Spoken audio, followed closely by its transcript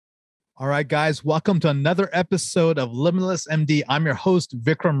All right, guys, welcome to another episode of Limitless MD. I'm your host,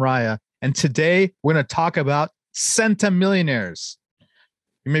 Vikram Raya, and today we're going to talk about centimillionaires.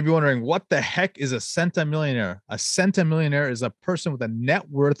 You may be wondering, what the heck is a centimillionaire? A centimillionaire is a person with a net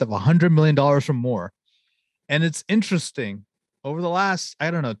worth of $100 million or more. And it's interesting. Over the last,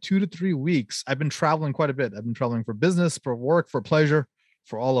 2 to 3 weeks, I've been traveling quite a bit. I've been traveling for business, for work, for pleasure,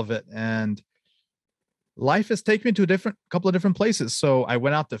 for all of it. And life has taken me to a couple of different places. So I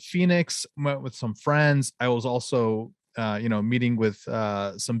went out to Phoenix, went with some friends. I was also, meeting with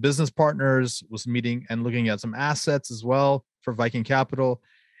some business partners, was meeting and looking at some assets as well for Viking Capital.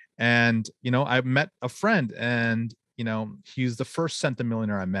 And, I met a friend and, he's the first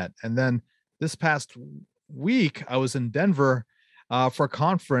centimillionaire I met. And then this past week, I was in Denver for a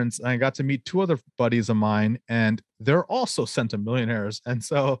conference and I got to meet two other buddies of mine and they're also centimillionaires. And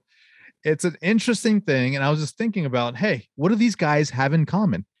so it's an interesting thing. And I was just thinking about, hey, what do these guys have in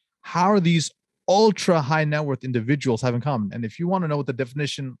common? How are these ultra high net worth individuals have in common? And if you want to know what the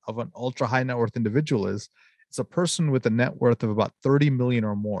definition of an ultra high net worth individual is, it's a person with a net worth of about 30 million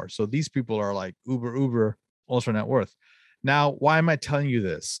or more. So these people are like uber ultra net worth. Now, why am I telling you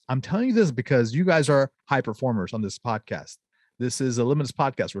this? I'm telling you this because you guys are high performers on this podcast. This is a Limitless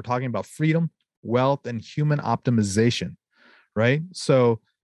podcast. We're talking about freedom, wealth, and human optimization, right? So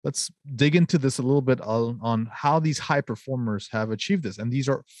let's dig into this a little bit on how these high performers have achieved this. And these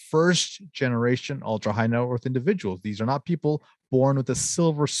are first generation ultra high net worth individuals. These are not people born with a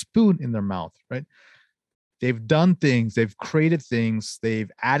silver spoon in their mouth, right? They've done things, they've created things,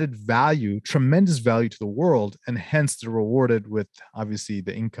 they've added value, tremendous value to the world, and hence they're rewarded with obviously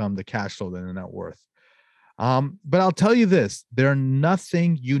the income, the cash flow, and the net worth. But I'll tell you this, they're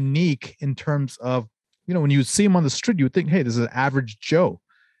nothing unique in terms of, when you see them on the street, you would think, hey, this is an average Joe.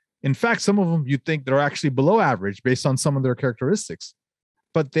 In fact, some of them you think they're actually below average based on some of their characteristics,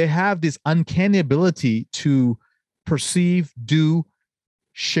 but they have this uncanny ability to perceive, do,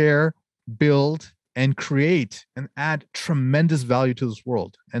 share, build, and create and add tremendous value to this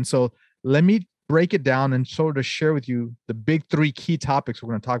world. And so let me break it down and sort of share with you the big three key topics we're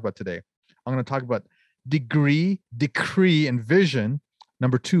going to talk about today. I'm going to talk about degree, decree, and vision.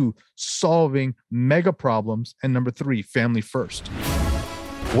 Number two, solving mega problems. And number three, family first.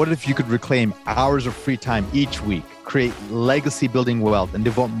 What if you could reclaim hours of free time each week, create legacy building wealth, and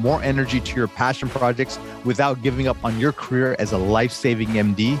devote more energy to your passion projects without giving up on your career as a life-saving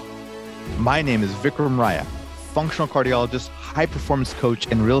MD? My name is Vikram Raya, functional cardiologist, high performance coach,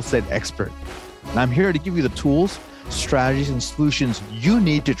 and real estate expert. And I'm here to give you the tools, strategies, and solutions you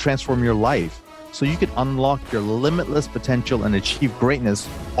need to transform your life so you can unlock your limitless potential and achieve greatness,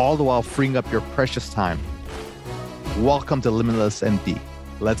 all the while freeing up your precious time. Welcome to Limitless MD.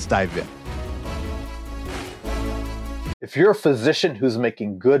 Let's dive in. If you're a physician who's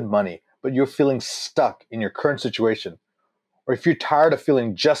making good money, but you're feeling stuck in your current situation, or if you're tired of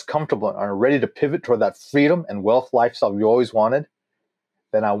feeling just comfortable and are ready to pivot toward that freedom and wealth lifestyle you always wanted,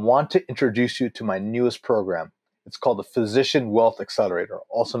 then I want to introduce you to my newest program. It's called the Physician Wealth Accelerator,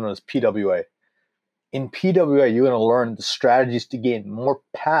 also known as PWA. In PWA, you're going to learn the strategies to gain more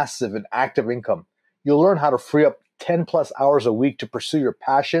passive and active income. You'll learn how to free up 10 plus hours a week to pursue your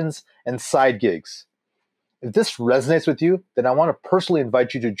passions and side gigs. If this resonates with you, then I want to personally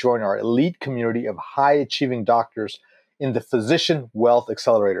invite you to join our elite community of high achieving doctors in the Physician Wealth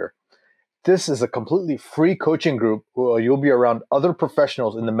Accelerator. This is a completely free coaching group where you'll be around other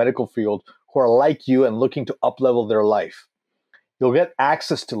professionals in the medical field who are like you and looking to up-level their life. You'll get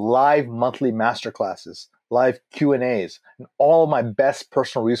access to live monthly masterclasses, live Q&As, and all of my best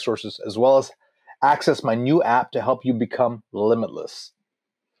personal resources, as well as access my new app to help you become limitless.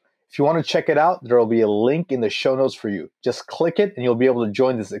 If you want to check it out, there will be a link in the show notes for you. Just click it and you'll be able to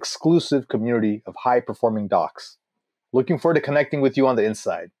join this exclusive community of high-performing docs. Looking forward to connecting with you on the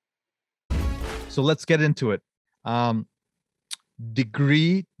inside. So let's get into it.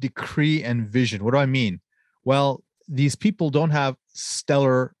 Degree, decree, and vision. What do I mean? Well, these people don't have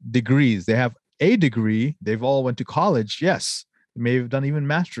stellar degrees. They have a degree. They've all went to college. Yes. They may have done even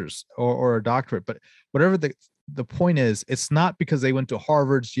master's or a doctorate, but whatever the point is, it's not because they went to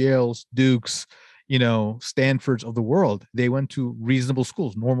Harvard's, Yale's, Duke's, Stanford's of the world. They went to reasonable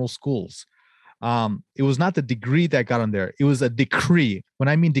schools, normal schools. It was not the degree that got them there. It was a decree. When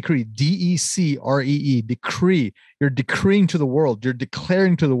I mean decree, D-E-C-R-E-E, decree. You're decreeing to the world. You're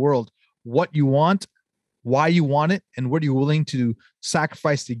declaring to the world what you want, why you want it, and what you're willing to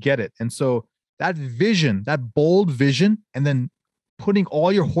sacrifice to get it. And so that vision, that bold vision, and then putting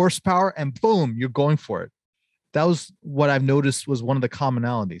all your horsepower and boom, you're going for it. That was what I've noticed was one of the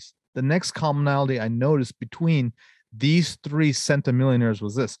commonalities. The next commonality I noticed between these three centimillionaires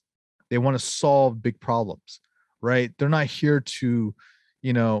was this. They want to solve big problems, right? They're not here to,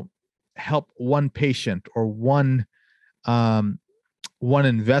 you know, help one patient or um, one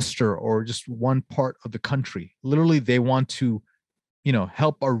investor or just one part of the country. Literally, they want to,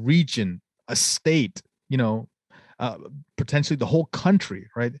 help a region, a state, uh, potentially the whole country,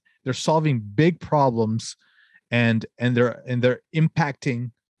 right? They're solving big problems, and they're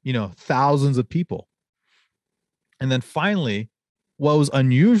impacting, thousands of people. And then finally, what was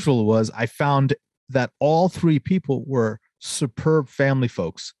unusual was I found that all three people were superb family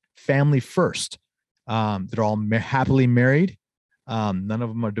folks, family first. They're all happily married. None of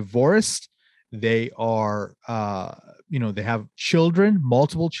them are divorced. They are, they have children,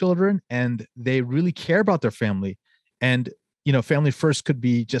 multiple children, and they really care about their family. And, family first could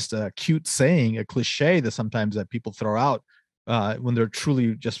be just a cute saying, a cliche that sometimes that people throw out when they're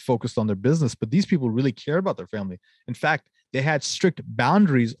truly just focused on their business. But these people really care about their family. In fact, they had strict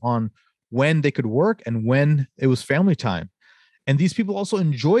boundaries on when they could work and when it was family time. And these people also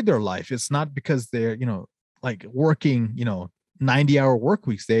enjoyed their life. It's not because they're, like working, 90-hour work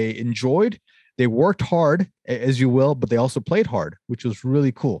weeks. They worked hard, as you will, but they also played hard, which was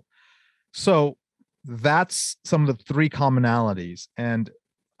really cool. So that's some of the three commonalities. And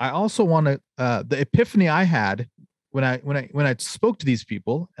I also want to, the epiphany I had when I spoke to these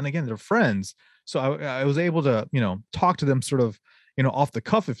people, and again, they're friends. So I was able to, talk to them sort of, off the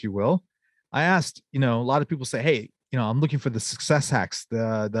cuff, if you will. I asked, a lot of people say, hey, I'm looking for the success hacks,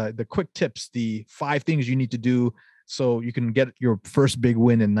 the quick tips, the 5 things you need to do so you can get your first big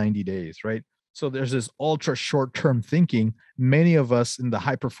win in 90 days, right? So there's this ultra short-term thinking. Many of us in the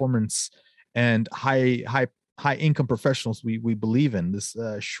high performance and high income professionals, we believe in this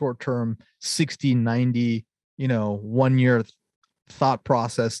short-term 60, 90, 1 year thought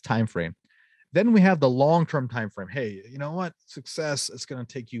process time frame. Then we have the long-term time frame. Hey, you know what? Success is going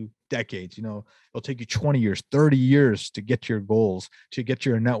to take you decades. It'll take you 20 years, 30 years to get to your goals, to get to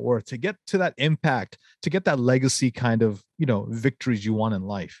your net worth, to get to that impact, to get that legacy kind of, victories you want in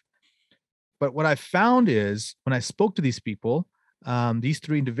life. But what I found is when I spoke to these people, these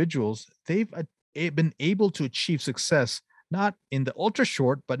 3 individuals, they've been able to achieve success not in the ultra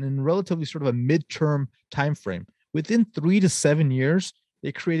short, but in relatively sort of a midterm time frame. Within 3 to 7 years,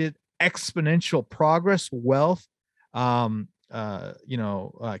 they created exponential progress, wealth,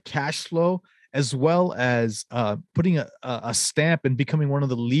 cash flow, as well as putting a stamp and becoming one of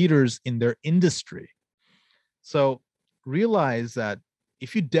the leaders in their industry. So realize that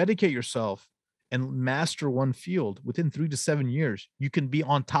if you dedicate yourself and master one field within 3 to 7 years, you can be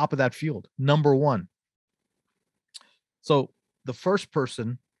on top of that field, number one. So the first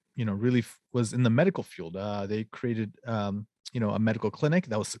person, really was in the medical field. They created, a medical clinic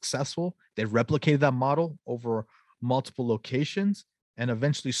that was successful. They replicated that model over multiple locations and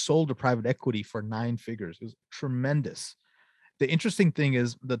eventually sold to private equity for 9 figures. It was tremendous. The interesting thing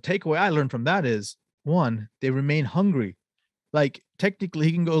is the takeaway I learned from that is, one, they remain hungry. Like technically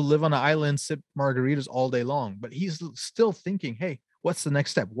he can go live on an island, sip margaritas all day long, but he's still thinking, hey, what's the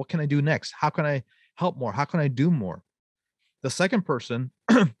next step? What can I do next? How can I help more? How can I do more? The second person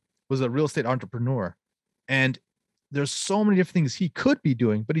was a real estate entrepreneur. And there's so many different things he could be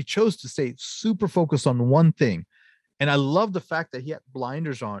doing, but he chose to stay super focused on one thing. And I love the fact that he had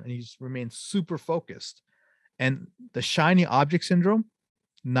blinders on and he's remained super focused. And the shiny object syndrome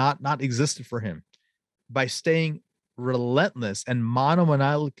not existed for him. By staying relentless and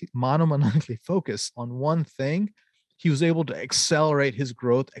monomaniacally focused on one thing, he was able to accelerate his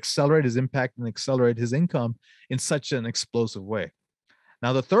growth, accelerate his impact, and accelerate his income in such an explosive way.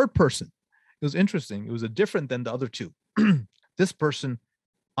 Now, the third person, it was interesting. It was different than the other 2. This person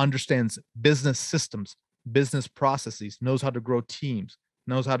understands business systems, business processes, knows how to grow teams,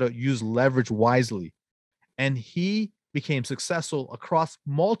 knows how to use leverage wisely. And he became successful across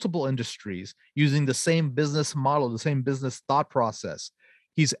multiple industries using the same business model, the same business thought process.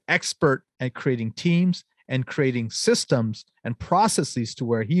 He's expert at creating teams and creating systems and processes to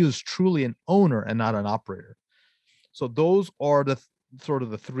where he is truly an owner and not an operator. So those are the sort of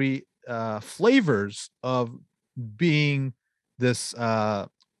the 3 flavors of being this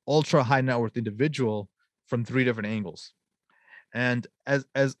ultra high net worth individual from 3 different angles. And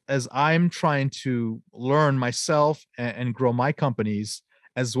as I'm trying to learn myself and grow my companies,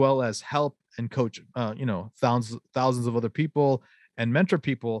 as well as help and coach, thousands of other people and mentor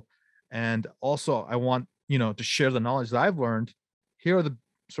people, and also I want to share the knowledge that I've learned. Here are the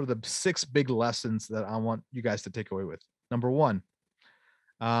sort of the 6 big lessons that I want you guys to take away with. Number 1,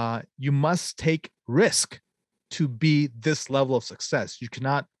 you must take risk to be this level of success. You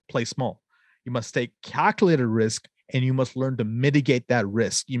cannot play small. You must take calculated risk and you must learn to mitigate that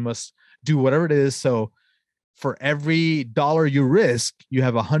risk. You must do whatever it is. So for every dollar you risk, you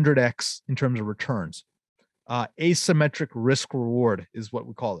have 100x in terms of returns. Asymmetric risk reward is what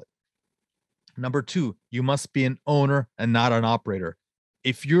we call it. Number 2, you must be an owner and not an operator.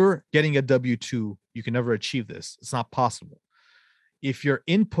 If you're getting a W-2, you can never achieve this. It's not possible. If your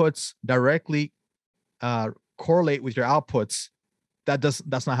inputs directly correlate with your outputs,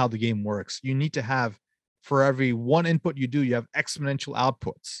 that's not how the game works. You need to have, for every one input you do, you have exponential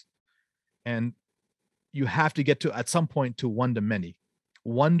outputs. And you have to get to, at some point, to one to many.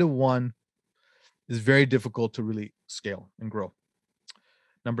 1-to-1 is very difficult to really scale and grow.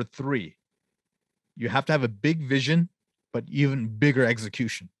 Number 3, you have to have a big vision, but even bigger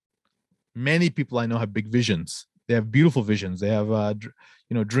execution. Many people I know have big visions. They have beautiful visions. They have,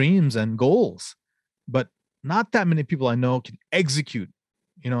 dreams and goals, but not that many people I know can execute,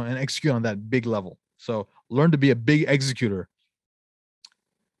 and execute on that big level. So learn to be a big executor.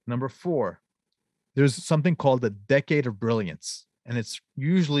 Number 4, there's something called the decade of brilliance, and it's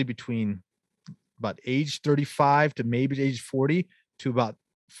usually between about age 35 to maybe age 40 to about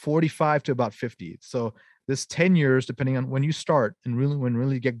 45 to about 50. So this 10 years, depending on when you start and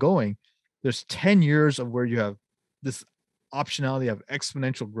really get going, there's 10 years of where you have this optionality of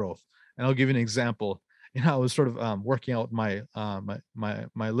exponential growth. And I'll give you an example. I was sort of working out with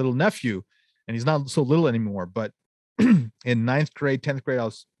my little nephew, and he's not so little anymore, but in 9th grade, 10th grade, I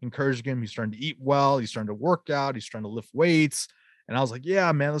was encouraging him. He's starting to eat well. He's starting to work out. He's trying to lift weights. And I was like,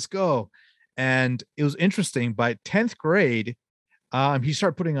 yeah, man, let's go. And it was interesting. By 10th grade, he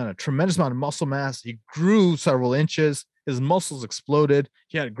started putting on a tremendous amount of muscle mass. He grew several inches. His muscles exploded.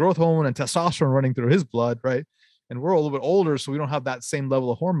 He had growth hormone and testosterone running through his blood, right? And we're a little bit older, so we don't have that same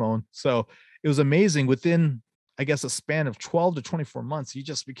level of hormone. So it was amazing. Within, I guess, a span of 12 to 24 months, he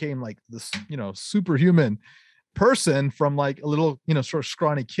just became like this, superhuman person from like a little, sort of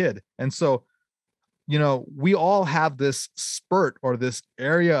scrawny kid. And so, we all have this spurt or this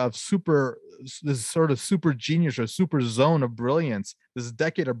area of this sort of super genius or super zone of brilliance, this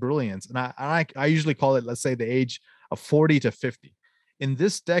decade of brilliance. And I usually call it, let's say, the age of 40 to 50. In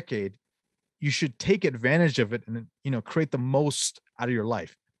this decade, you should take advantage of it and, create the most out of your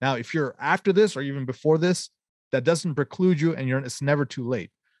life. Now, if you're after this or even before this, that doesn't preclude you, and it's never too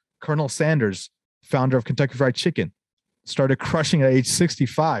late. Colonel Sanders, founder of Kentucky Fried Chicken, started crushing at age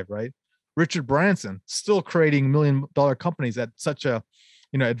 65, right? Richard Branson still creating $1 million companies at such a,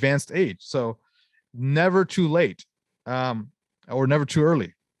 advanced age. So never too late, or never too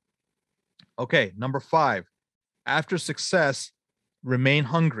early. Okay. Number 5, after success, remain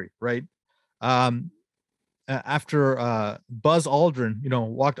hungry, right? After Buzz Aldrin,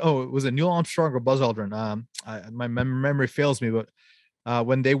 was it Neil Armstrong or Buzz Aldrin? My memory fails me, but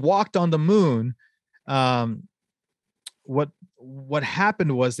when they walked on the moon, what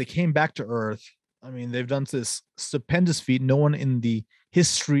happened was they came back to Earth. I mean, they've done this stupendous feat. No one in the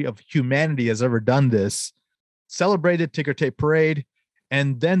history of humanity has ever done this. Celebrated, ticker tape parade,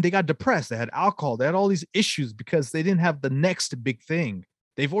 and then they got depressed. They had alcohol. They had all these issues because they didn't have the next big thing.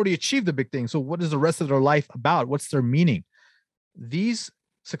 They've already achieved the big thing. So what is the rest of their life about? What's their meaning? These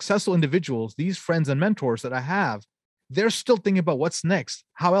successful individuals, these friends and mentors that I have, they're still thinking about what's next.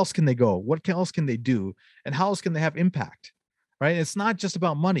 How else can they go? What else can they do? And how else can they have impact, right? It's not just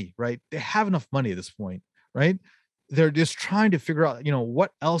about money, right? They have enough money at this point, right? They're just trying to figure out,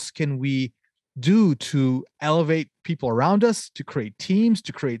 what else can we do to elevate people around us, to create teams,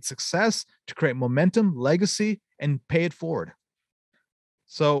 to create success, to create momentum, legacy, and pay it forward.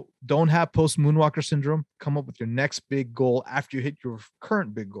 So don't have post-moonwalker syndrome. Come up with your next big goal after you hit your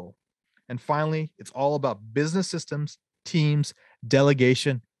current big goal. And finally, it's all about business systems, teams,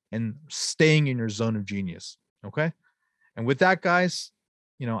 delegation, and staying in your zone of genius. Okay. And with that, guys,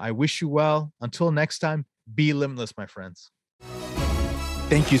 I wish you well. Until next time, be limitless, my friends.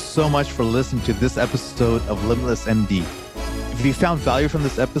 Thank you so much for listening to this episode of Limitless MD. If you found value from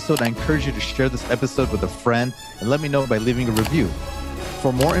this episode, I encourage you to share this episode with a friend and let me know by leaving a review.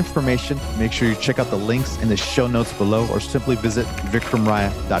 For more information, make sure you check out the links in the show notes below or simply visit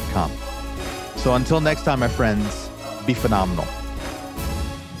vikramraya.com. So until next time, my friends, be phenomenal.